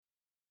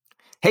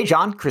Hey,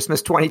 John,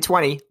 Christmas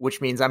 2020, which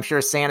means I'm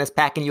sure Santa's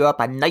packing you up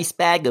a nice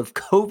bag of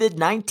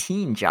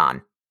COVID-19,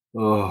 John.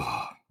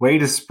 Oh, way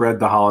to spread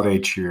the holiday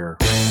cheer.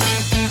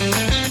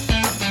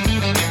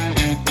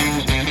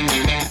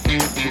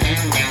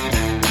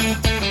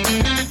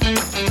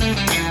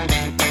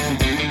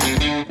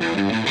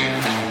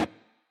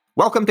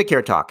 Welcome to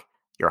Care Talk,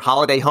 your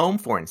holiday home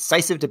for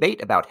incisive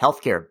debate about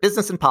healthcare,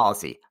 business, and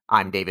policy.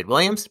 I'm David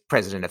Williams,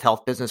 president of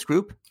Health Business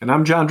Group. And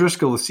I'm John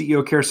Driscoll, the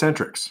CEO of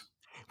CareCentrix.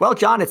 Well,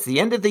 John, it's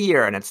the end of the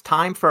year, and it's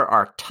time for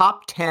our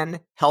top 10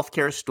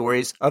 healthcare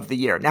stories of the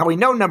year. Now, we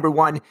know number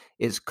one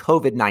is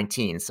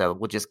COVID-19, so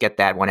we'll just get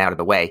that one out of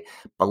the way.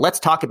 But let's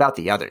talk about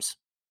the others.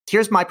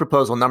 Here's my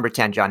proposal, number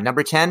 10, John.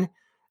 Number 10,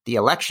 the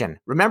election.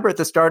 Remember at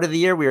the start of the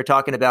year, we were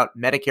talking about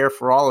Medicare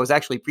for all. It was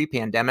actually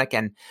pre-pandemic,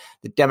 and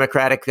the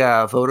Democratic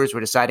voters were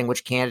deciding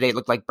which candidate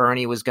looked like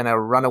Bernie was going to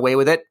run away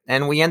with it.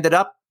 And we ended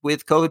up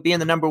with COVID being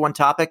the number one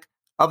topic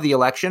of the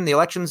election. The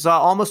election's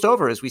almost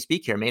over as we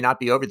speak here. May not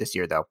be over this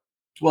year, though.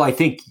 Well, I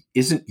think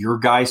isn't your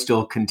guy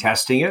still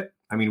contesting it?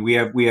 I mean, we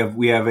have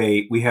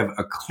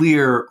a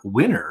clear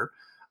winner,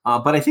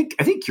 but I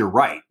think you're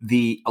right.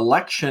 The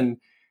election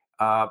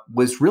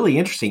was really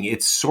interesting.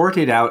 It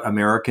sorted out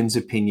Americans'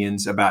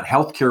 opinions about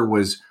healthcare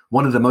was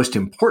one of the most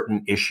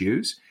important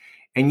issues,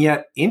 and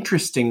yet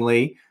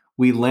interestingly,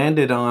 we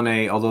landed on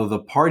although the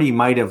party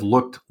might have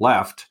looked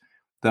left,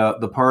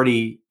 the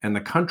party and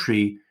the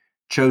country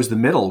chose the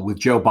middle with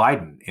Joe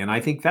Biden. And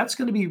I think that's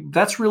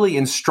really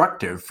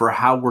instructive for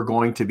how we're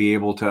going to be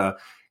able to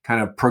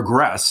kind of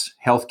progress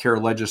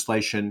healthcare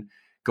legislation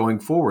going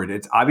forward.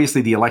 It's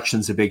obviously the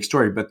election's a big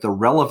story, but the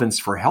relevance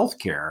for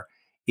healthcare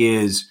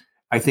is,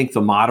 I think the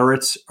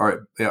moderates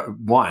are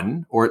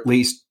one, or at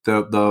least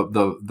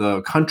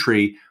the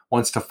country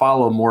wants to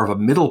follow more of a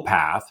middle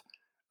path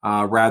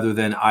rather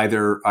than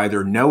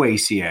either no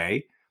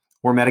ACA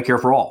or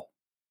Medicare for all.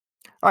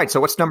 All right. So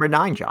what's number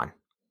 9, John?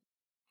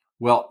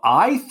 Well,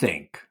 I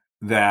think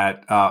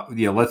that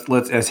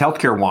let's as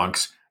healthcare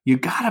wonks, you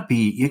gotta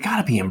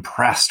be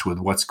impressed with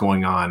what's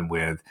going on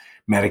with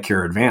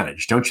Medicare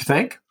Advantage, don't you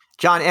think?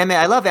 John, MA,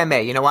 I love MA.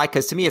 You know why?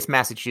 Because to me, it's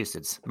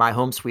Massachusetts, my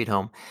home sweet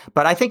home.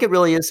 But I think it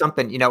really is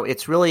something,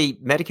 it's really,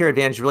 Medicare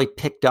Advantage really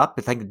picked up.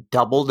 It's like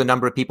doubled the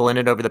number of people in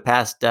it over the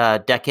past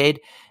decade.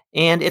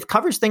 And it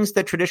covers things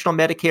that traditional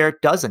Medicare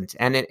doesn't.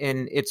 And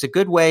it's a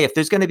good way, if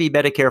there's going to be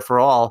Medicare for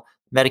all,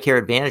 Medicare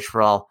Advantage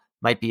for all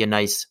might be a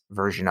nice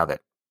version of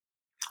it.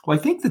 Well,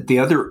 I think that the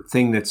other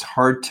thing that's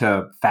hard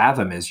to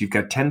fathom is you've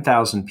got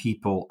 10,000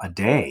 people a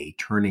day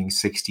turning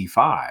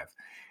 65.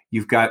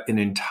 You've got an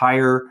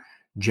entire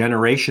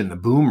generation, the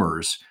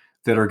boomers,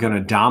 that are going to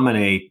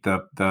dominate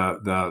the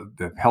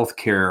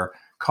healthcare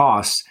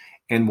costs.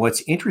 And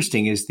what's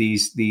interesting is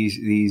these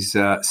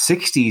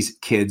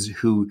 60s kids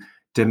who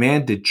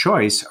demanded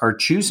choice are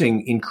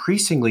choosing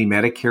increasingly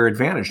Medicare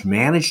Advantage.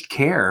 Managed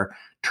care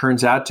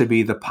turns out to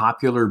be the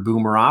popular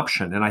boomer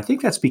option. And I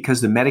think that's because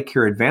the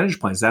Medicare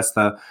Advantage plans, that's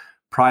the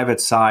private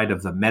side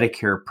of the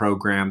Medicare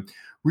program,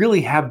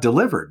 really have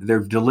delivered.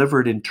 They've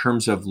delivered in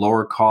terms of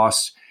lower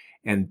costs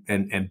and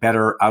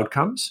better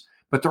outcomes,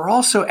 but they're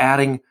also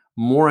adding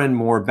more and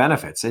more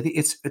benefits. I think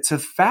it's a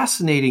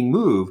fascinating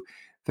move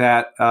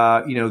that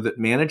that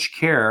managed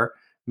care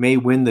may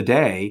win the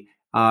day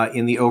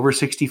in the over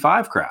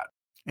 65 crowd.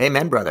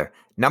 Amen, brother.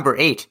 Number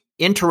 8.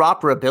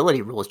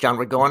 Interoperability rules, John.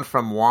 We're going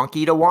from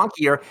wonky to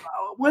wonkier.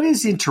 What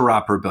is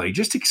interoperability?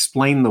 Just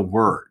explain the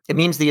word. It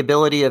means the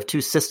ability of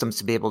two systems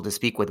to be able to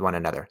speak with one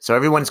another. So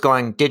everyone's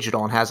going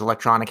digital and has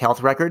electronic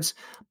health records,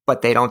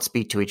 but they don't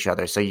speak to each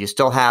other. So you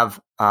still have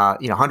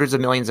hundreds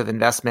of millions of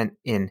investment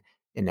in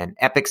an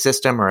Epic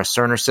system or a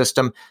Cerner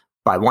system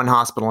by one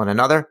hospital and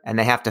another, and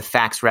they have to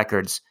fax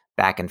records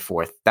back and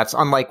forth. That's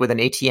unlike with an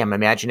ATM.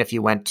 Imagine if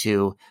you went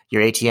to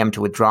your ATM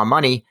to withdraw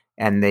money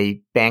and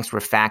the banks were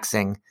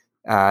faxing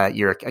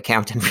your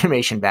account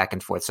information back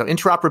and forth. So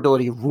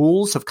interoperability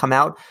rules have come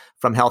out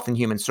from Health and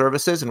Human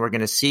Services, and we're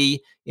going to see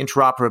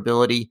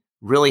interoperability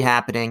really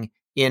happening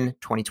in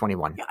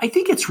 2021. I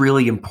think it's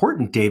really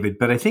important, David,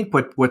 but I think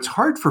what's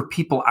hard for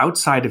people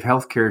outside of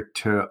healthcare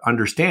to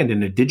understand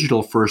in a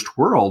digital first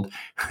world,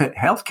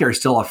 healthcare is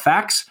still a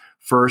fax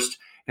first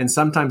and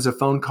sometimes a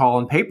phone call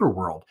and paper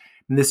world.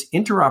 And this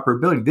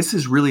interoperability, this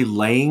is really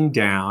laying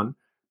down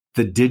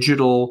the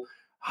digital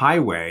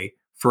highway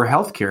for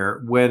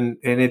healthcare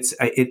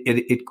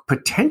it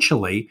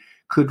potentially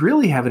could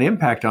really have an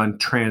impact on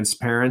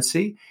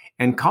transparency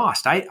and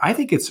cost. I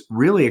think it's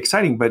really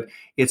exciting, but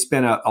it's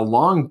been a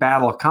long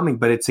battle coming,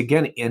 but it's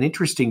again an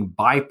interesting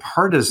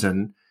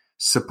bipartisan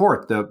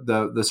support.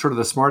 The sort of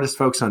the smartest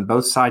folks on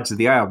both sides of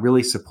the aisle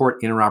really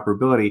support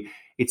interoperability.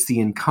 It's the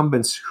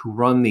incumbents who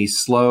run these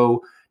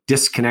slow,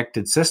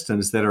 disconnected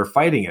systems that are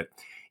fighting it.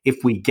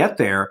 If we get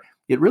there,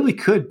 it really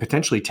could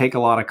potentially take a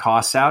lot of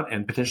costs out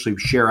and potentially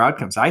share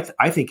outcomes. I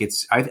think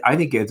it's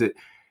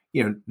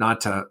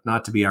not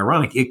to be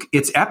ironic.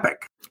 It's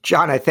epic.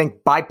 John, I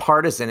think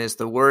bipartisan is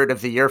the word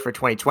of the year for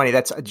 2020.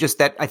 That's just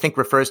that I think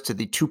refers to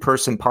the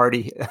two-person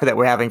party that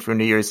we're having for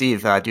New Year's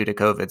Eve due to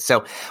COVID.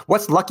 So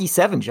what's Lucky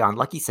Seven, John?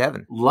 Lucky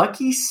Seven.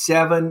 Lucky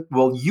Seven.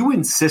 Well, you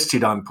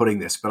insisted on putting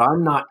this, but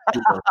I'm not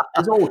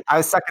sure. I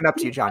was sucking up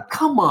to you, John.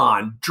 Come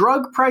on.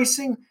 Drug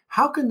pricing?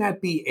 How can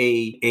that be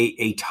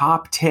a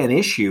top 10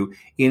 issue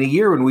in a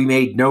year when we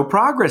made no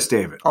progress,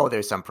 David? Oh,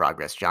 there's some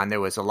progress, John. There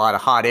was a lot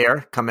of hot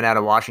air coming out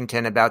of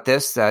Washington about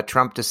this.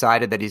 Trump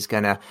decided that he's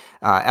going to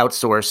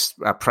outsource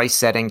price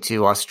setting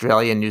to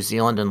Australia, New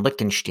Zealand, and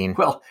Liechtenstein.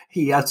 Well,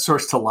 he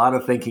outsourced a lot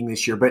of thinking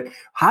this year, but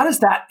how does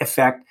that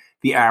affect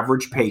the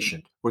average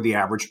patient or the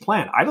average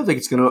plan? I don't think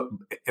it's going to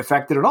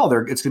affect it at all.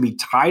 It's going to be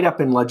tied up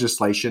in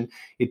legislation.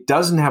 It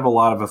doesn't have a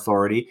lot of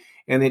authority.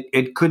 And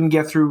it couldn't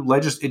get through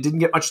it didn't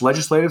get much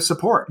legislative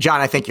support. John,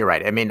 I think you're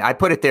right. I mean, I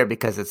put it there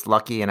because it's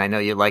lucky, and I know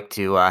you like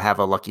to have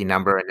a lucky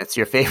number, and it's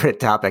your favorite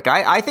topic.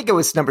 I think it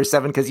was number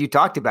 7 because you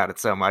talked about it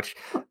so much.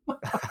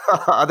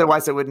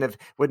 Otherwise, I wouldn't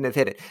have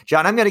hit it.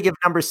 John, I'm going to give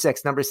number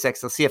 6. Number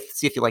 6. Let's see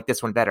if you like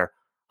this one better.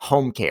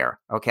 Home care.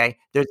 Okay,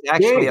 there's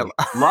actually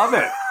love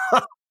it.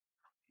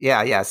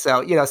 Yeah.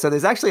 So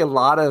there's actually a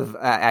lot of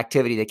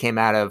activity that came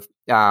out of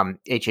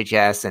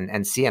HHS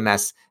and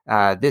CMS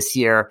this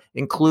year,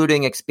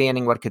 including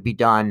expanding what could be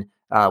done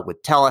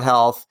with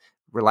telehealth,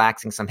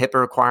 relaxing some HIPAA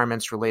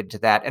requirements related to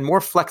that, and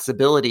more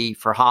flexibility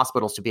for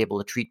hospitals to be able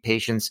to treat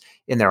patients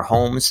in their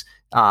homes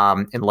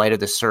in light of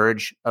the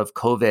surge of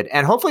COVID.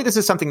 And hopefully this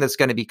is something that's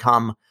going to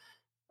become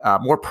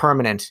more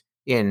permanent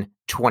in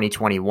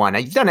 2021. Now,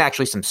 you've done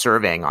actually some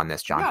surveying on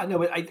this, John. Yeah, no,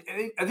 but I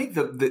think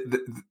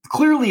the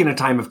clearly in a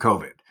time of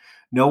COVID,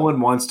 no one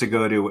wants to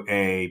go to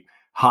a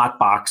hot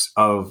box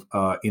of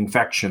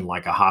infection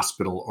like a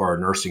hospital or a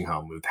nursing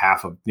home with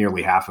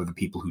nearly half of the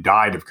people who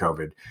died of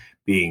COVID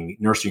being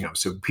nursing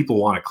homes. So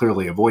people want to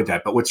clearly avoid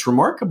that. But what's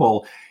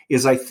remarkable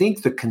is I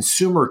think the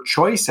consumer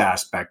choice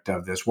aspect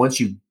of this,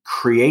 once you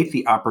create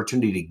the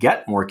opportunity to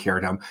get more care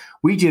at home,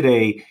 we did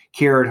a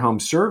care at home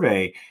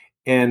survey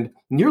and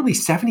nearly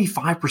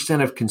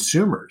 75% of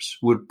consumers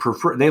would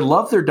prefer, they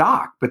love their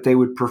doc, but they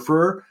would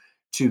prefer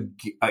to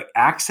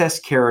access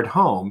care at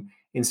home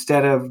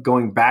instead of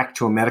going back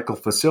to a medical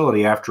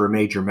facility after a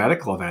major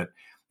medical event.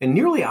 And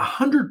nearly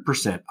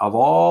 100% of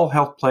all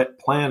health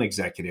plan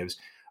executives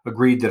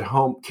agreed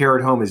that care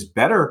at home is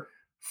better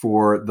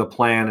for the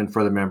plan and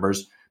for the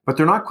members, but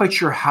they're not quite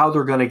sure how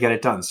they're going to get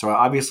it done. So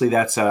obviously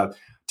that's a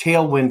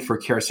tailwind for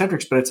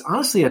CareCentrix, but it's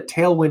honestly a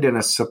tailwind and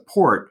a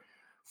support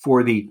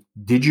for the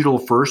digital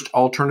first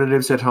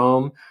alternatives at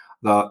home,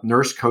 the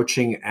nurse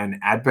coaching and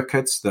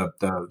advocates, the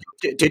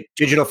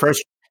digital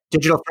first.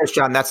 Digital first,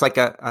 John, that's like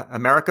a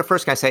America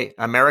first. Can I say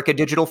America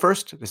digital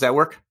first? Does that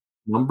work?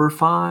 Number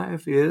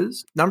 5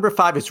 is? Number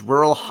 5 is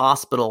rural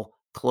hospital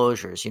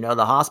closures.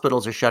 The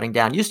hospitals are shutting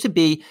down. Used to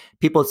be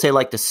people would say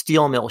like the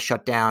steel mill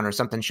shut down or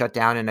something shut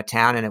down in a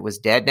town and it was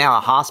dead. Now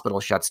a hospital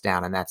shuts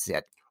down and that's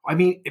it. I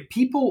mean,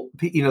 people,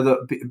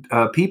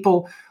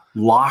 people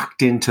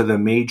locked into the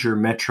major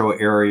metro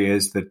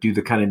areas that do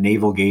the kind of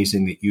navel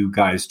gazing that you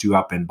guys do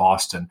up in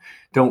Boston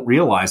don't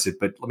realize it.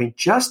 But I mean,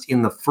 just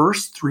in the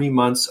first 3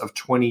 months of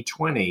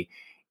 2020,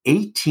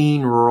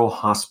 18 rural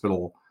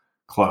hospital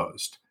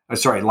closed.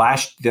 That's I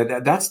guess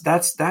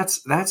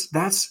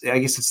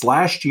it's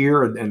last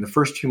year and the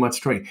first 2 months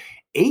of 2020.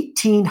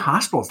 18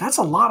 hospitals. That's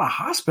a lot of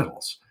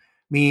hospitals.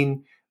 I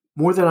mean,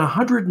 more than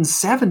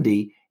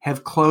 170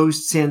 have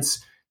closed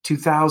since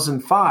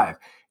 2005.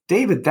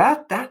 David,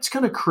 that's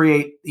going to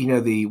create,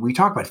 we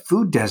talk about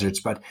food deserts,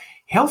 but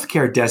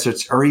healthcare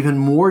deserts are even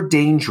more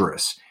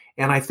dangerous.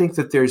 And I think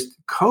that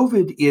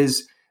COVID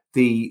is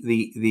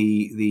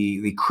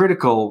the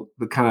critical,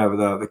 the kind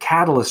of the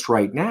catalyst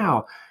right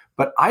now.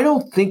 But I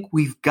don't think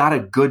we've got a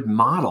good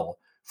model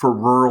for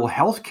rural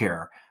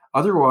healthcare.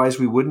 Otherwise,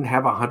 we wouldn't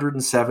have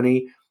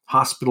 170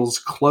 hospitals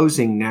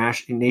closing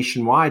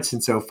nationwide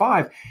since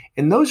 2005.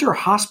 And those are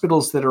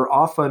hospitals that are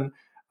often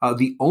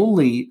the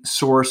only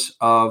source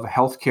of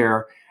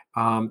healthcare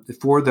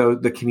for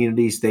the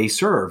communities they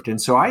served.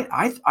 And so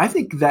I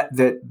think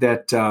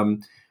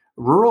that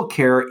rural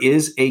care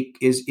is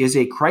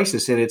a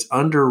crisis and it's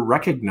under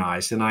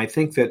recognized. And I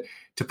think that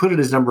to put it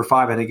as number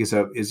 5, I think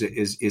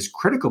is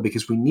critical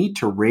because we need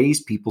to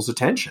raise people's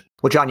attention.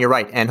 Well, John, you're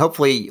right. And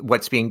hopefully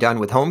what's being done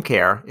with home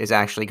care is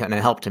actually going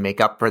to help to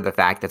make up for the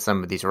fact that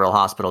some of these rural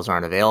hospitals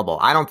aren't available.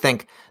 I don't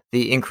think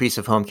the increase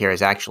of home care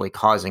is actually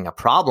causing a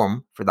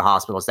problem for the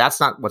hospitals. That's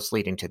not what's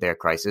leading to their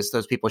crisis.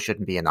 Those people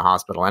shouldn't be in the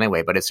hospital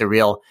anyway, but it's a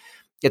real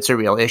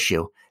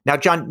issue. Now,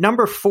 John,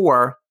 number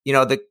 4,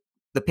 the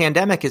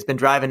pandemic has been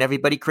driving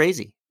everybody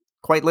crazy,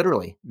 quite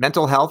literally.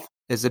 Mental health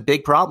is a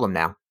big problem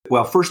now.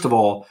 Well, first of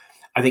all,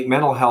 I think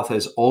mental health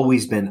has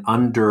always been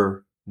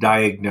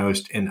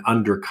underdiagnosed and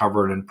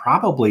undercovered and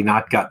probably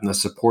not gotten the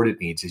support it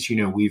needs. As you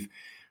know, we've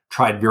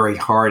tried very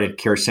hard at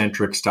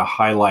CareCentrix to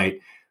highlight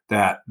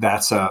that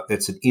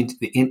it's an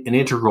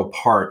integral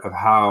part of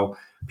how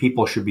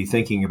people should be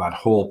thinking about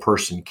whole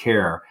person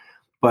care.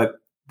 But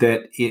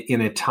that in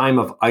a time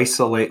of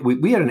isolate,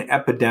 we had an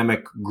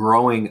epidemic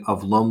growing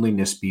of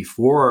loneliness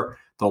before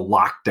the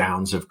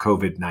lockdowns of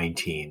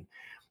COVID-19.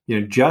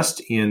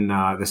 Just in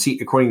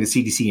according to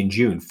the CDC in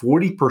June,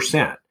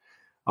 40%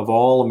 of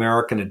all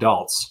American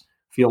adults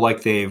feel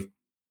like they've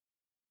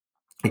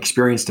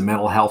experienced a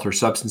mental health or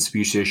substance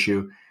abuse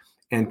issue.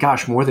 And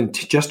gosh, more than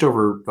just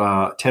over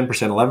 10%,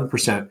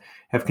 11%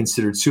 have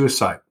considered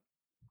suicide.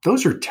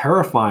 Those are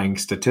terrifying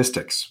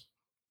statistics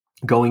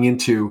going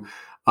into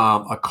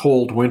a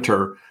cold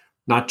winter,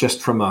 not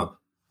just from a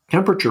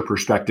temperature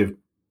perspective,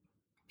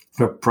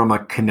 but from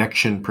a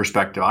connection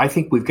perspective. I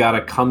think we've got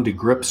to come to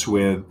grips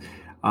with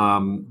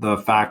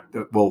the fact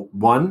that, well,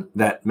 one,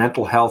 that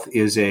mental health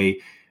is an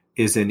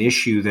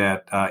issue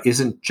that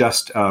isn't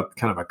just kind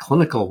of a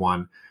clinical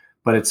one,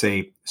 but it's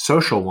a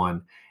social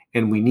one,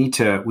 and we need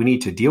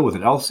to deal with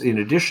it. Also, in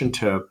addition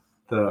to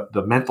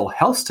the mental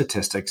health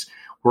statistics,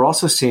 we're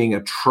also seeing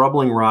a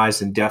troubling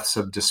rise in deaths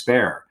of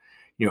despair.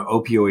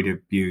 Opioid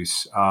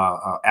abuse,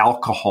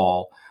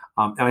 alcohol,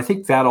 and I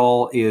think that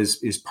all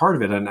is part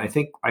of it. And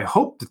I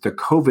hope that the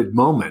COVID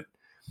moment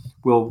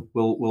will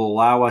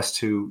allow us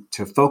to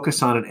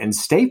focus on it and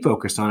stay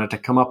focused on it, to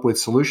come up with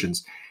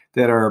solutions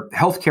that are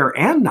healthcare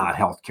and not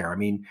healthcare. I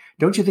mean,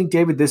 don't you think,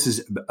 David, this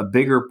is a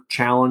bigger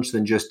challenge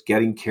than just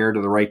getting care to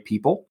the right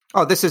people?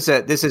 Oh, this is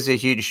a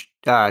huge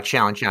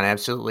challenge, John. I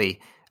absolutely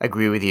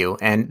agree with you.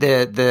 And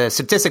the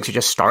statistics are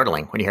just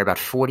startling when you hear about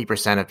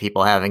 40% of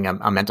people having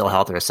a mental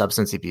health or a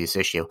substance abuse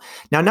issue.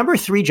 Now, number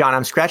 3, John,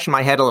 I'm scratching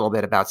my head a little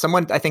bit about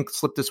someone, I think,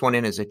 slipped this one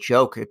in as a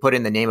joke. It put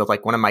in the name of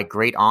like one of my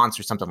great aunts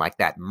or something like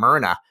that,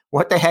 Myrna.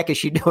 What the heck is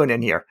she doing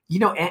in here?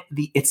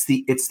 It's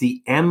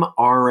the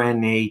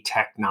mRNA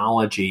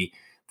technology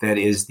that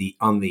is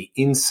on the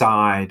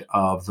inside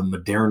of the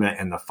Moderna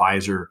and the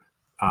Pfizer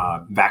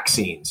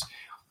vaccines.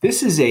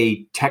 This is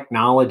a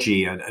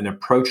technology, an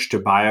approach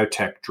to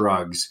biotech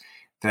drugs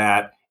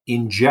that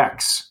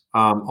injects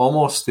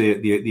almost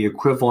the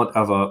equivalent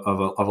of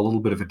a little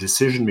bit of a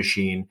decision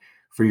machine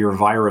for your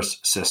virus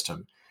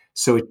system.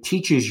 So it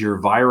teaches your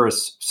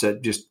virus,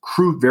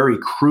 very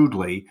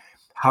crudely,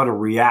 how to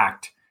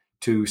react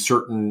to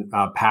certain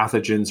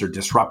pathogens or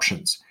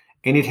disruptions.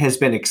 And it has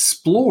been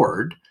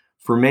explored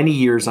for many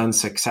years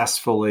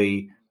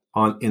unsuccessfully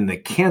in the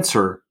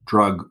cancer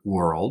drug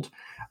world.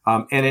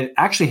 And it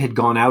actually had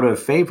gone out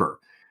of favor.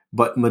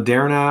 But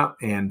Moderna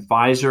and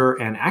Pfizer,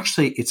 and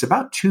actually it's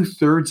about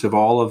 2/3 of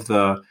all of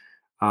the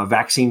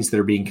vaccines that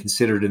are being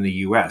considered in the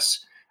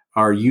US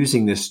are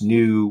using this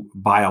new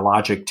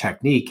biologic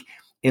technique.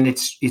 And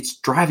it's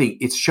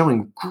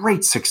showing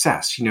great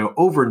success,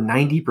 over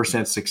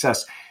 90%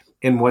 success.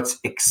 And what's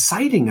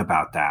exciting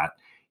about that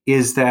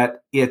is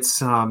that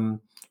it's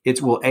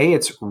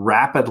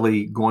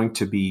rapidly going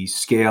to be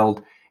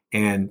scaled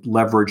and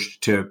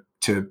leveraged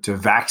to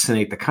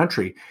vaccinate the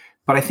country.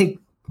 But I think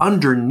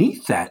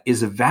underneath that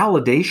is a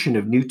validation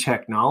of new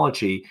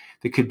technology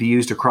that could be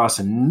used across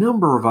a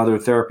number of other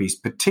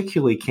therapies,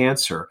 particularly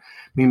cancer.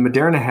 I mean,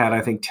 Moderna had,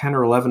 I think, 10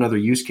 or 11 other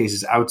use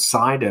cases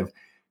outside of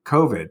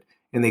COVID,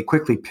 and they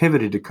quickly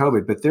pivoted to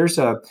COVID. But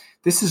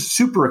this is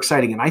super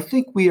exciting. And I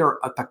think we are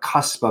at the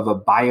cusp of a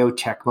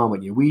biotech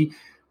moment.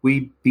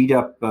 We beat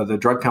up the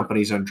drug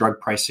companies on drug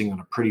pricing on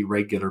a pretty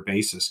regular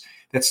basis.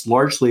 That's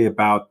largely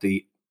about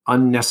the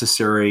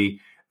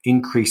unnecessary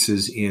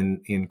increases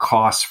in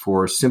costs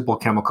for simple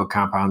chemical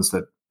compounds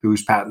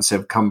whose patents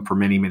have come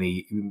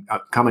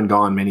and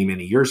gone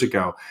many years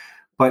ago.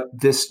 But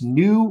this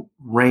new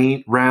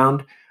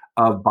round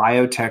of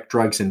biotech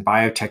drugs and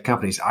biotech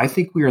companies, I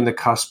think we are in the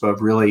cusp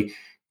of really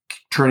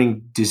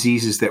turning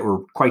diseases that were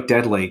quite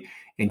deadly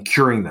and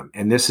curing them.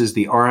 And this is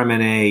the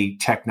RMNA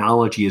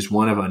technology is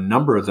one of a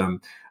number of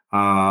them.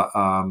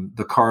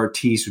 The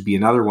CAR-Ts would be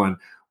another one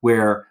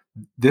where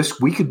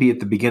we could be at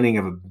the beginning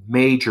of a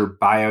major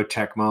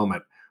biotech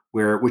moment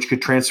which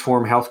could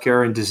transform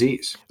healthcare and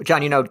disease.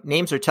 John,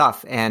 names are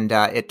tough, and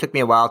it took me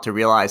a while to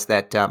realize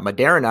that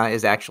Moderna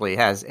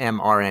has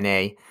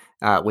mRNA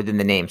within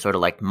the name, sort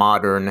of like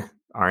modern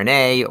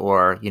RNA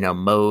or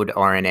mode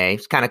RNA.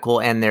 It's kind of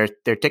cool, and their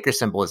ticker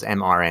symbol is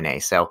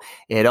mRNA. So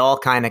it all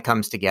kind of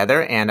comes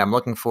together, and I'm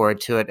looking forward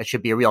to it. It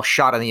should be a real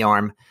shot in the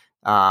arm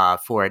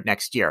for it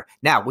next year.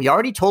 Now, we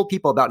already told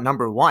people about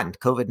number 1,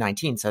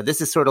 COVID-19. So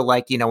this is sort of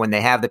like, when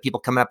they have the people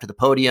coming up to the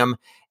podium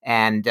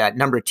and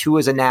number 2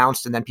 is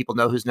announced and then people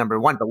know who's number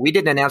 1. But we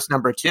didn't announce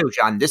number 2,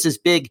 John. This is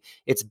big.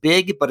 It's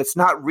big, but it's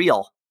not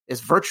real. It's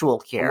virtual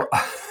care.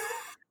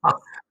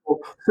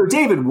 So,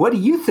 David, what do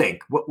you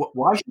think?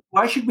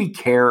 Why should we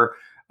care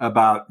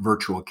about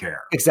virtual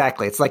care?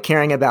 Exactly. It's like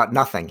caring about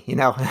nothing,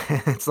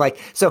 It's like,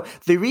 so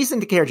the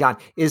reason to care, John,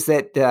 is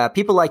that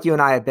people like you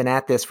and I have been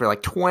at this for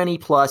like 20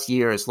 plus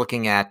years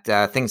looking at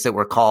things that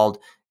were called,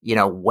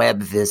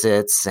 web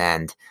visits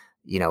and,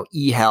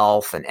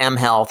 e-health and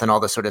m-health and all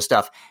this sort of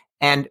stuff.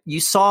 And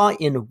you saw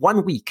in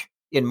 1 week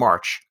in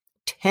March,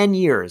 10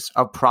 years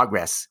of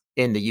progress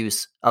in the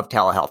use of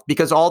telehealth,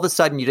 because all of a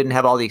sudden you didn't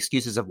have all the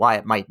excuses of why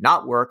it might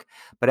not work,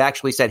 but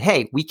actually said,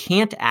 hey, we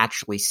can't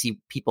actually see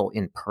people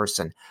in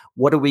person.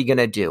 What are we going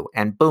to do?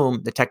 And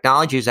boom, the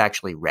technology is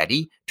actually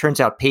ready. Turns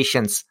out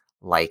patients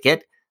like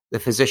it. The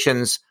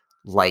physicians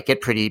like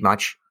it pretty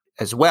much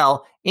as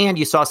well. And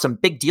you saw some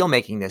big deal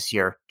making this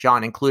year,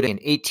 John, including an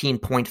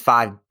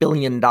 $18.5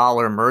 billion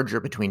merger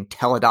between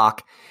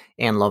Teladoc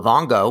and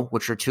Livongo,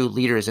 which are two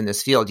leaders in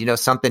this field.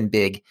 Something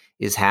big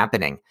is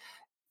happening.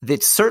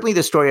 It's certainly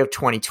the story of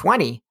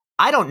 2020.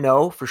 I don't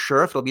know for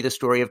sure if it'll be the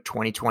story of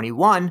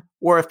 2021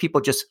 or if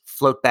people just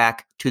float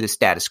back to the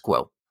status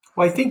quo.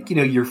 Well, I think,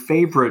 your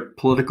favorite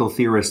political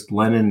theorist,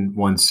 Lenin,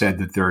 once said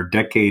that there are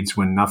decades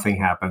when nothing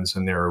happens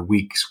and there are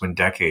weeks when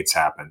decades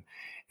happen.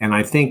 And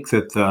I think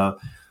that the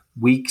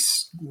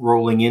weeks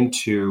rolling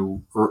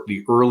into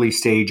the early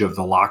stage of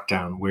the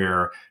lockdown,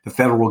 where the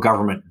federal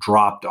government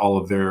dropped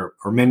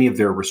many of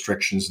their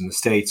restrictions in the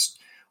states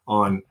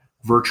on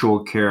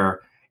virtual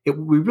care,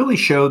 we really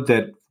showed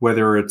that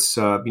whether it's,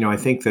 I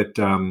think that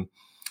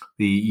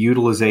the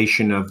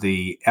utilization of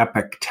the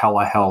Epic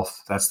telehealth,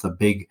 that's the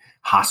big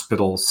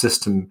hospital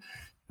system,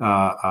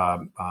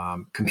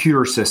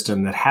 computer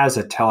system that has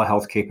a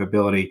telehealth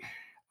capability,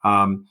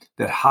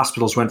 that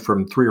hospitals went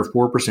from 3 or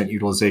 4%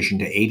 utilization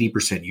to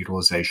 80%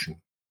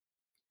 utilization,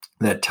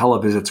 that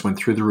televisits went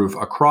through the roof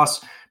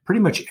across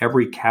pretty much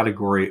every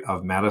category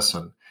of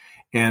medicine.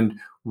 And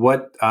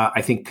what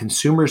I think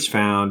consumers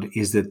found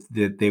is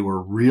that they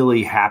were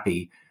really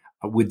happy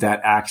with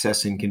that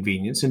access and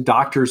convenience, and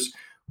doctors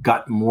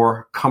got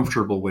more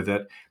comfortable with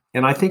it.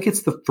 And I think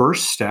it's the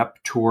first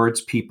step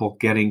towards people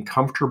getting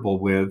comfortable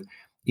with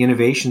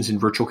innovations in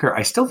virtual care.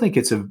 I still think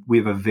we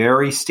have a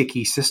very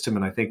sticky system,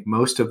 and I think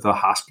most of the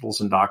hospitals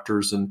and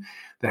doctors and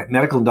the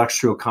medical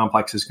industrial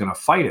complex is going to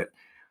fight it.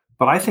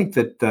 But I think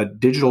that the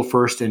digital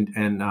first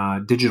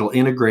and digital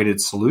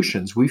integrated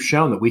solutions, we've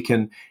shown that we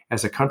can,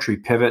 as a country,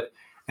 pivot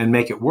and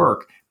make it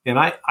work. And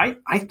I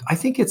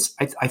think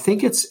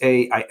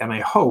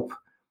I hope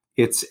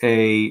it's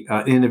an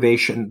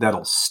innovation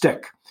that'll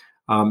stick.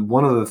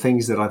 One of the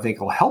things that I think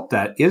will help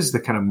that is the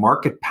kind of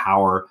market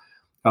power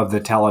of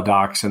the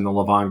Teladocs and the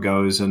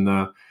Livongos and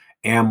the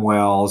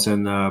Amwells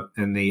and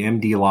the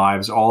MD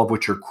Lives, all of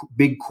which are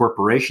big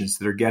corporations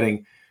that are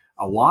getting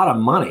a lot of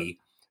money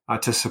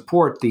to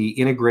support the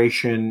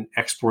integration,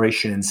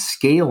 exploration, and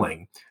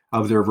scaling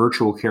of their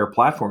virtual care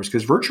platforms.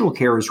 Because virtual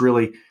care is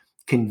really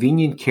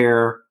convenient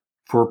care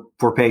for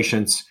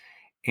patients.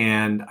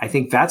 And I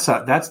think that's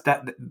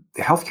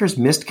healthcare's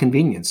missed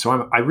convenience.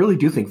 So I really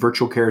do think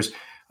virtual care is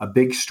a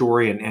big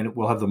story, and it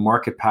will have the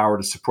market power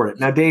to support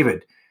it. Now,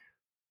 David,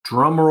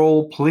 drum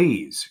roll,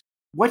 please.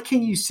 What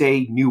can you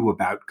say new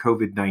about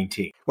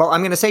COVID-19? Well,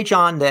 I'm going to say,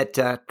 John, that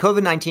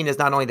COVID-19 is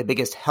not only the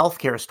biggest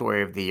healthcare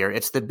story of the year,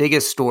 it's the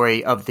biggest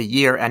story of the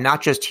year, and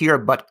not just here,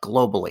 but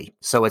globally.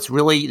 So it's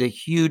really the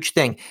huge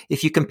thing.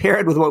 If you compare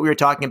it with what we were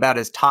talking about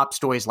as top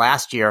stories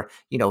last year,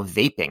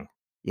 vaping,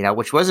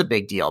 which was a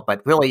big deal.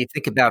 But really, you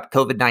think about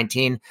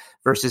COVID-19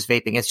 versus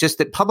vaping. It's just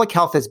that public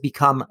health has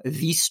become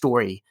the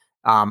story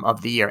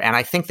of the year. And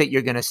I think that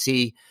you're going to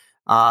see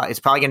it's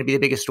probably going to be the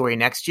biggest story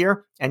next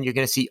year. And you're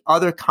going to see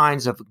other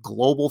kinds of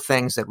global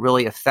things that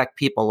really affect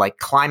people, like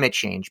climate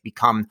change,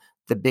 become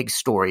the big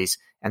stories.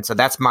 And so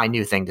that's my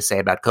new thing to say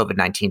about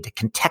COVID-19, to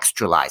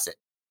contextualize it.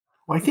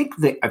 Well, I think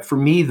that for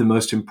me, the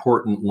most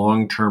important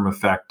long-term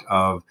effect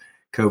of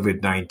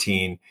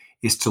COVID-19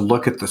 is to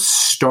look at the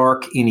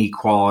stark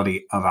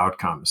inequality of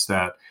outcomes,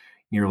 that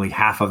nearly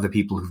half of the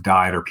people who've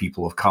died are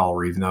people of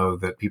color, even though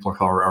that people of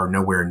color are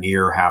nowhere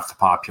near half the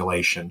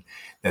population,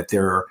 that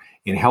there are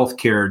in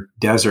healthcare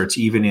deserts,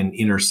 even in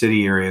inner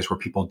city areas where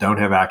people don't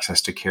have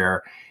access to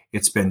care.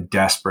 It's been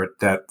desperate,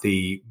 that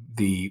the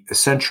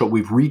essential,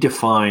 we've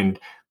redefined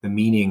the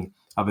meaning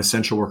of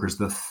essential workers.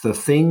 The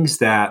things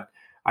that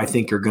I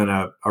think are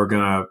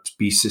gonna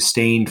be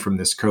sustained from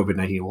this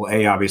COVID-19.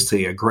 Well,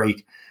 obviously a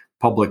great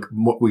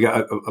we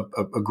got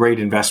a great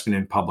investment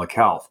in public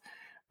health,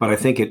 but I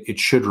think it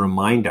should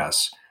remind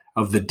us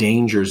of the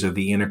dangers of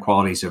the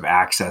inequalities of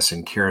access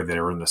and care that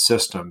are in the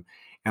system.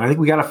 And I think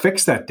we got to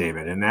fix that,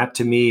 David. And that,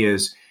 to me,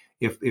 is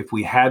if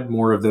we had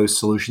more of those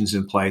solutions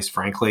in place,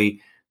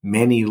 frankly,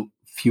 many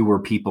fewer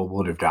people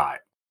would have died.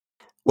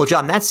 Well,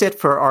 John, that's it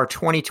for our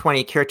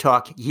 2020 Care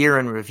Talk year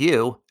in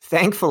review.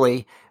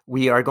 Thankfully,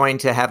 we are going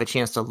to have a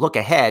chance to look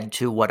ahead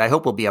to what I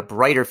hope will be a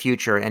brighter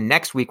future. And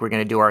next week, we're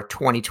going to do our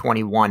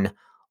 2021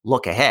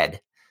 look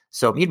ahead.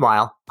 So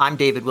meanwhile, I'm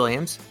David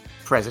Williams,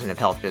 president of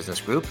Health Business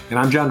Group. And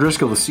I'm John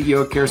Driscoll, the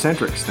CEO of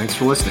CareCentrix. Thanks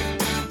for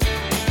listening.